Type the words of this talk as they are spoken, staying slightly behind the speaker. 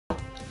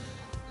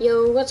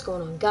Yo, what's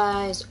going on,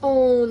 guys?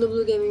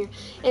 OwnTheBlueGaming here,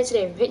 and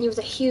today we're hitting you with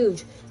a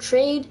huge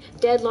trade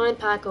deadline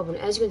pack open.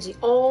 As you can see,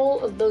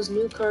 all of those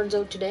new cards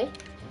out today.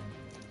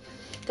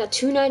 Got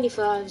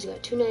 295s, you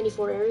got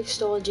 294 Eric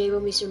Stoll,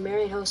 J-Bo, Mr.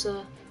 Marion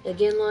Hossa,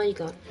 again line, you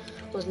got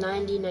those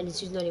 90,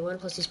 92, 91,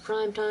 plus these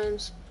prime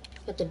times.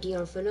 You got the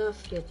DR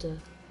Fanuff, you got the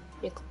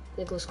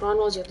Nicholas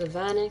Cronwalls, you got the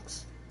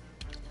Vanix,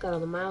 got all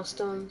the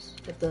milestones,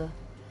 you got the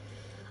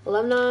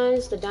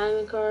alumni's, the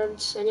diamond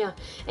cards, and yeah,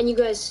 and you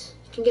guys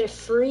can get a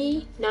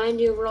free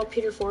 90 overall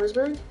Peter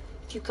Forsberg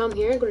if you come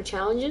here and go to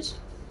challenges,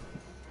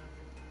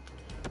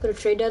 go to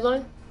trade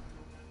deadline,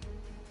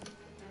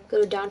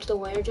 go to down to the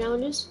wire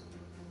challenges.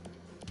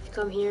 If you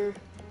come here,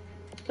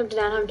 come to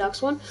Anaheim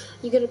Ducks one,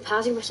 you get a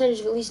passing percentage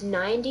of at least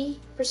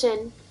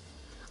 90%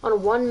 on a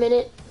 1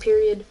 minute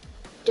period,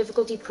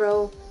 difficulty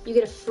pro. You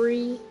get a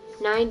free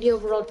 90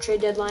 overall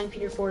trade deadline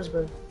Peter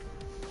Forsberg.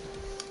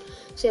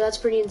 So yeah, that's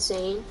pretty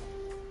insane.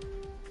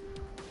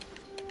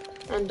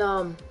 And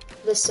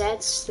the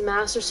sets, the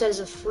master set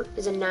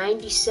is a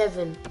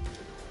 97.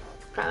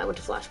 Crap, I went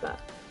to flashback.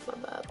 My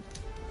bad.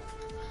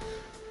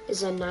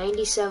 Is a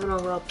 97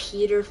 overall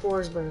Peter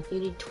Forsberg. You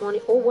need 20.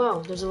 Oh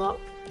wow, there's a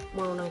lot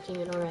more when I came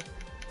in. All right.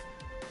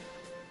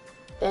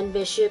 Ben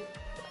Bishop.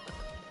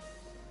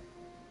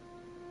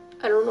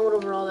 I don't know what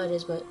overall that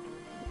is, but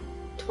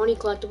 20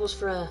 collectibles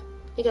for a.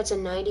 I think that's a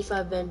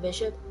 95 Ben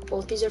Bishop.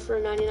 Both these are for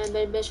a 99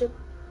 Ben Bishop.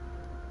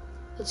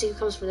 Let's see who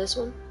comes for this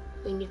one.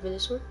 What do you need for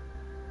this one?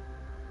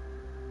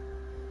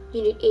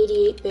 You need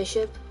 88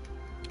 Bishop.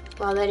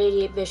 Wow, that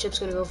 88 Bishop's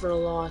gonna go for a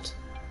lot.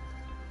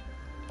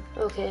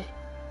 Okay.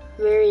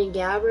 Marion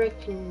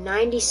Gaborik,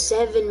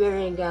 97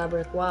 Marion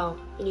Gaborik. Wow.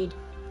 You need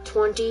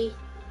 20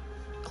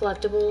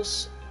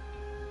 collectibles.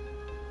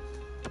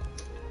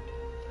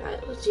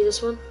 Alright, let's see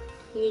this one.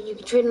 You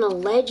can trade in a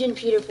legend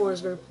Peter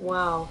Forsberg.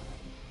 Wow.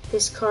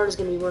 This card is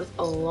gonna be worth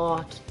a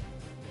lot.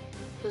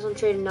 This one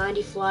traded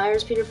 90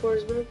 Flyers Peter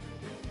Forsberg.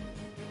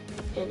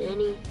 And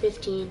any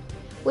 15.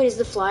 Wait, is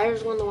the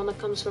Flyers one the one that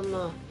comes from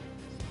the...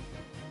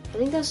 I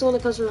think that's the one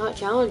that comes from the Hot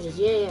Challenges.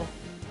 Yeah.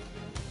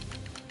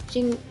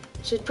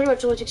 So it pretty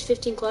much only takes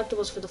 15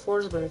 collectibles for the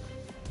Forsberg.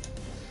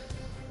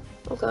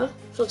 Okay,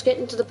 so let's get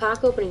into the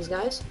pack openings,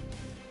 guys.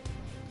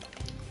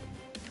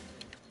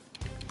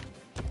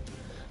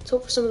 Let's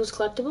hope for some of those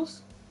collectibles.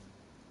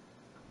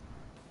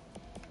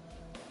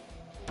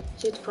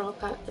 See what the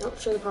pack... I don't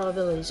show the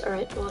probabilities.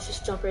 Alright, well, let's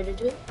just jump right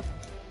into it.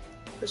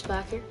 First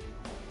pack here.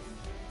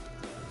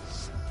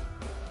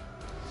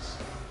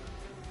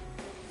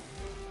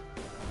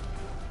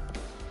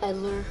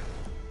 Edler,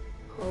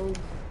 Hogue,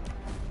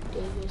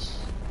 Davis.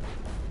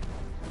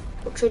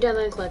 Oh, trade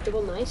deadline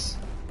collectible, nice.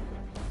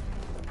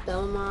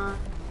 Belmar,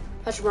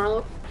 Patrick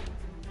Marleau,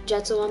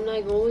 Jets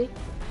alumni goalie.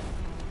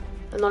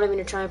 I'm not even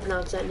gonna try and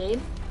pronounce that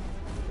name.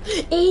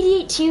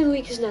 88 Team of the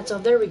Week is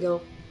Kuznetsov. There we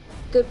go.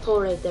 Good pull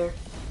right there.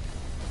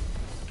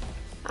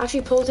 I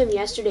actually pulled him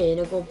yesterday in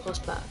a Gold Plus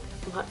pack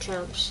from Hot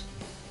Champs.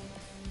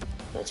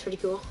 That's pretty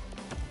cool.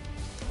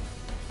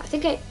 I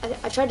think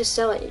I tried to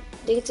sell it. I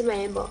think it's in my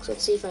inbox.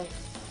 Let's see if I.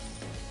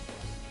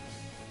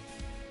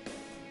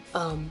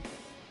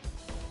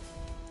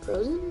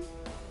 Frozen?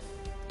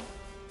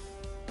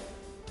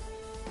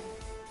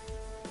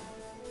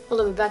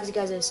 Hold on, we'll be back with you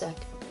guys in a sec.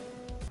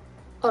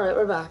 Alright,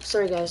 we're back.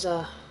 Sorry guys,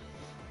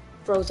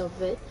 froze up a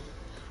bit.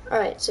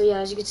 Alright, so yeah,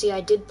 as you can see, I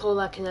did pull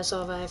that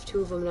Kuznetsov. I have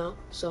 2 of them now,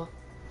 so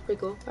pretty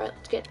cool. Alright,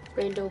 let's get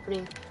right into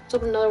opening. Let's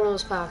open another one of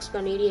those packs.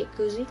 Got an 88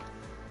 koozie.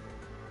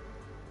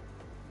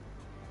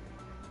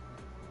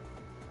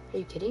 Are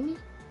you kidding me?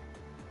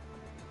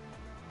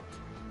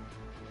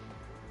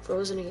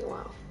 Frozen again,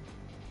 wow.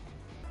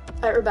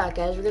 Alright, we're back,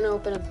 guys. We're gonna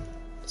open up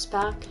this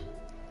pack.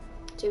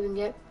 See what we can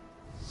get.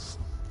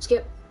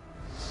 Skip.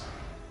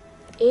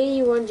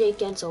 81 Jake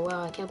Gensel.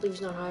 Wow, I can't believe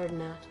he's not higher than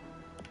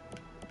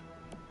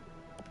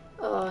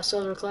that.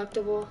 Silver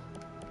collectible.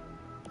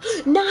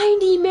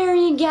 90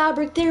 Marion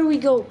Gaborik. There we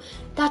go.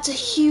 That's a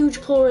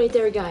huge pull right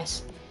there,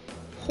 guys.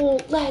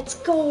 Let's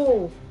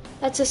go.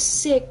 That's a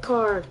sick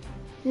card.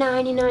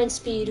 99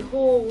 speed.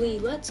 Holy,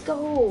 let's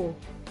go.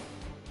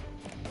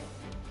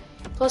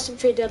 Plus some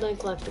trade deadline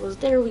collectibles.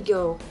 There we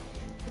go.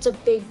 That's a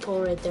big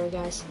pull right there,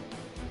 guys.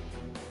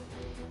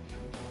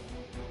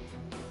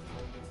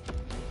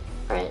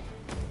 Alright,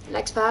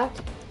 next pack.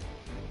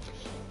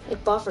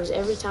 It buffers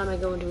every time I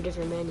go into a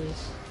different menu.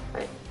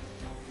 Alright,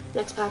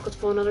 next pack, let's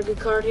pull another good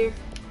card here.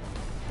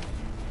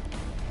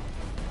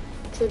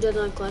 Trade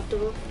deadline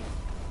collectible.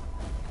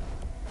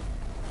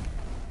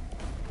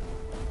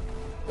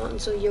 Not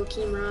so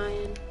Joakim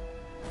Ryan.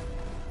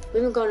 We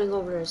haven't gone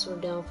over there, so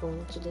we're down for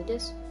one. So did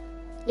this.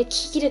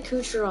 Nikita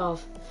Kucherov.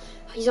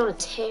 He's on a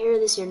tear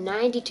this year.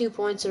 92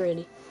 points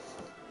already.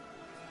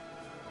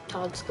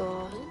 Todd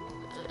Scott.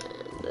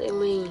 And the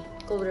only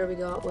golden we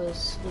got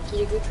was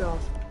Nikita Kucherov.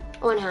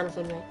 Oh, and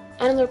Hannafin, right?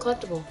 And another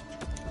collectible.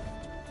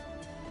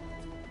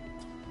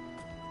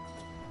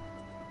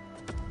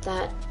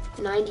 That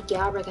 90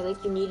 Gaborik, I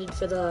think you needed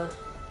for the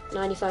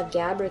 95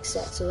 Gaborik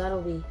set, so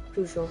that'll be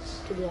crucial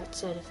to do that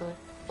set if I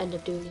end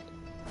up doing it.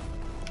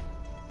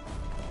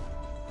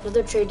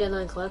 Another trade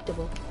deadline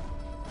collectible.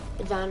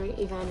 Advantage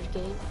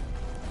game.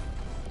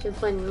 He's been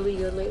playing really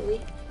good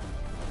lately.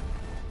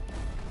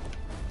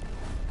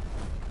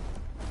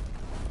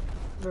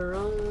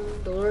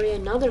 Verone, Deloria,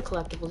 another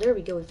collectible. There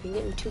we go. We've been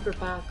getting 2 per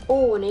pack.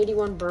 Oh, an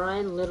 81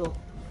 Brian Little.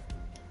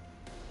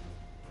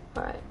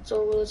 Alright,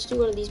 so let's do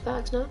one of these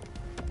packs now.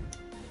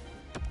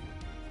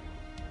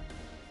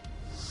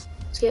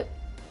 Skip.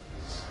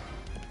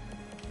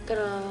 Got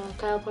a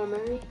Kyle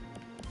Palmieri.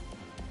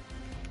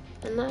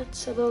 And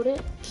that's about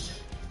it.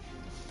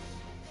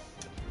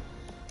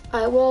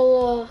 Alright,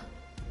 well,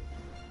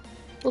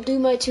 we'll do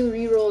my 2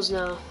 rerolls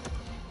now.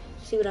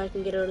 See what I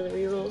can get out of the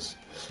rerolls.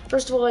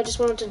 First of all, I just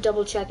wanted to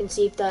double check and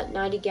see if that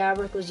 90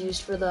 Gabrick was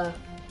used for the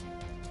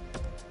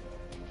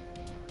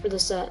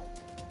set.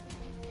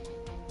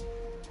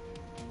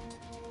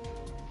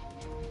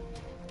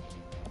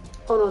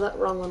 Oh no, that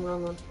wrong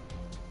one.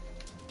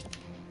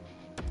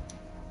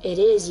 It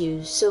is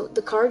used, so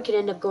the card could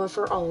end up going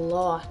for a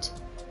lot.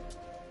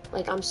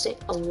 Like I'm saying,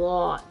 a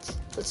lot.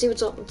 Let's see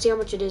what's up. Let's see how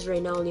much it is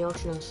right now in the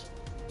auction house.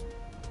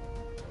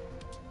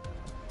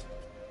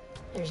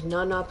 There's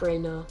none up right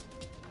now.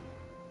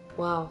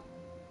 Wow.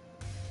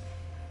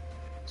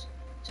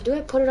 So do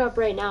I put it up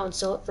right now and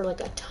sell it for like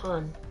a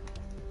ton?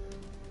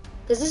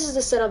 Because this is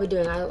the set I'll be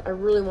doing. I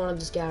really wanted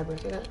this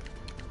Gabrick. I got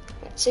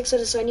 6 of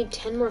this, so I need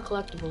 10 more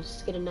collectibles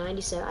to get a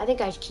 97. I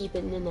think I should keep it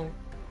in there.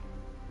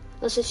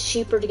 Unless it's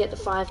cheaper to get the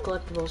 5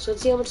 collectibles. So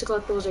let's see how much the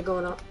collectibles are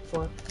going up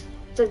for.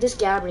 So this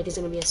Gabrick is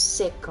going to be a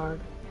sick card.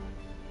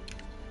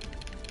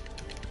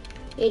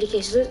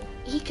 80k. So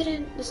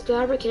this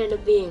Gabrick can end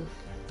up being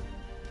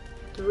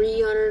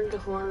 300 to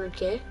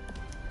 400k.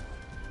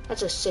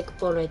 That's a sick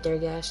pull right there,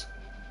 guys.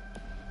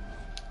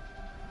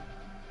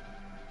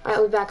 Alright,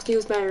 I'll be back to you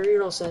with my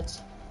reroll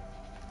sets.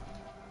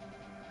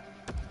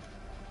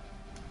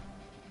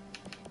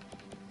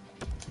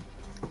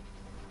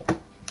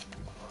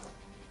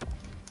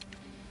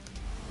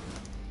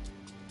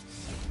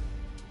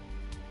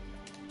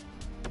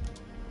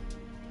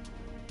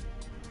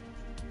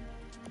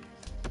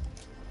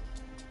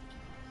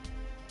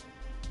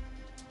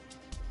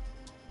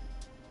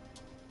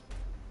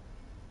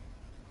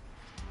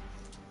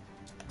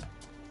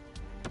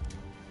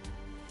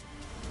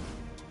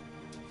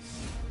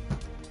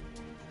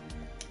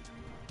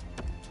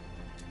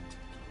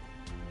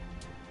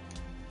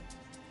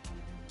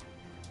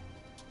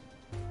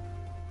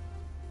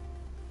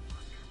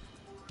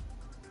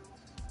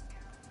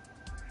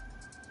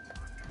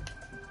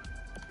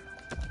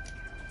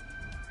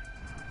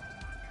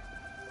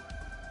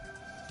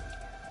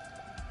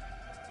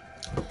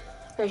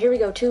 Alright, here we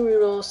go. 2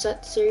 reroll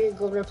set series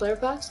Gold Rare player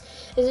packs.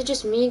 Is it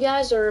just me,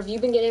 guys, or have you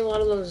been getting a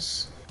lot of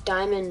those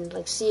diamond,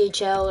 like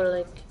CHL or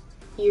like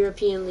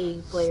European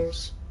League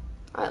players?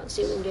 Alright, let's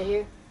see what we can get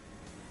here.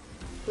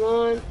 Come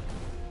on.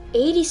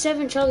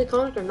 87 Charlie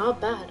Conacher,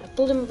 not bad. I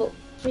pulled him about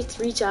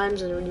 3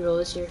 times in the reroll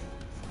this year.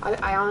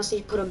 I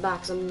honestly put him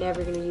back because I'm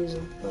never going to use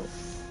him. But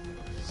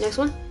next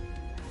one.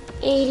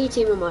 80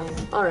 Timo Meyer.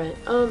 Alright,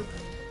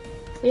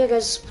 yeah,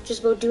 guys,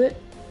 just about do it.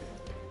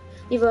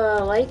 Leave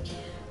a like,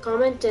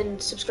 comment,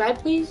 and subscribe,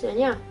 please. And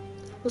yeah,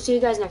 we'll see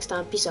you guys next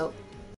time. Peace out.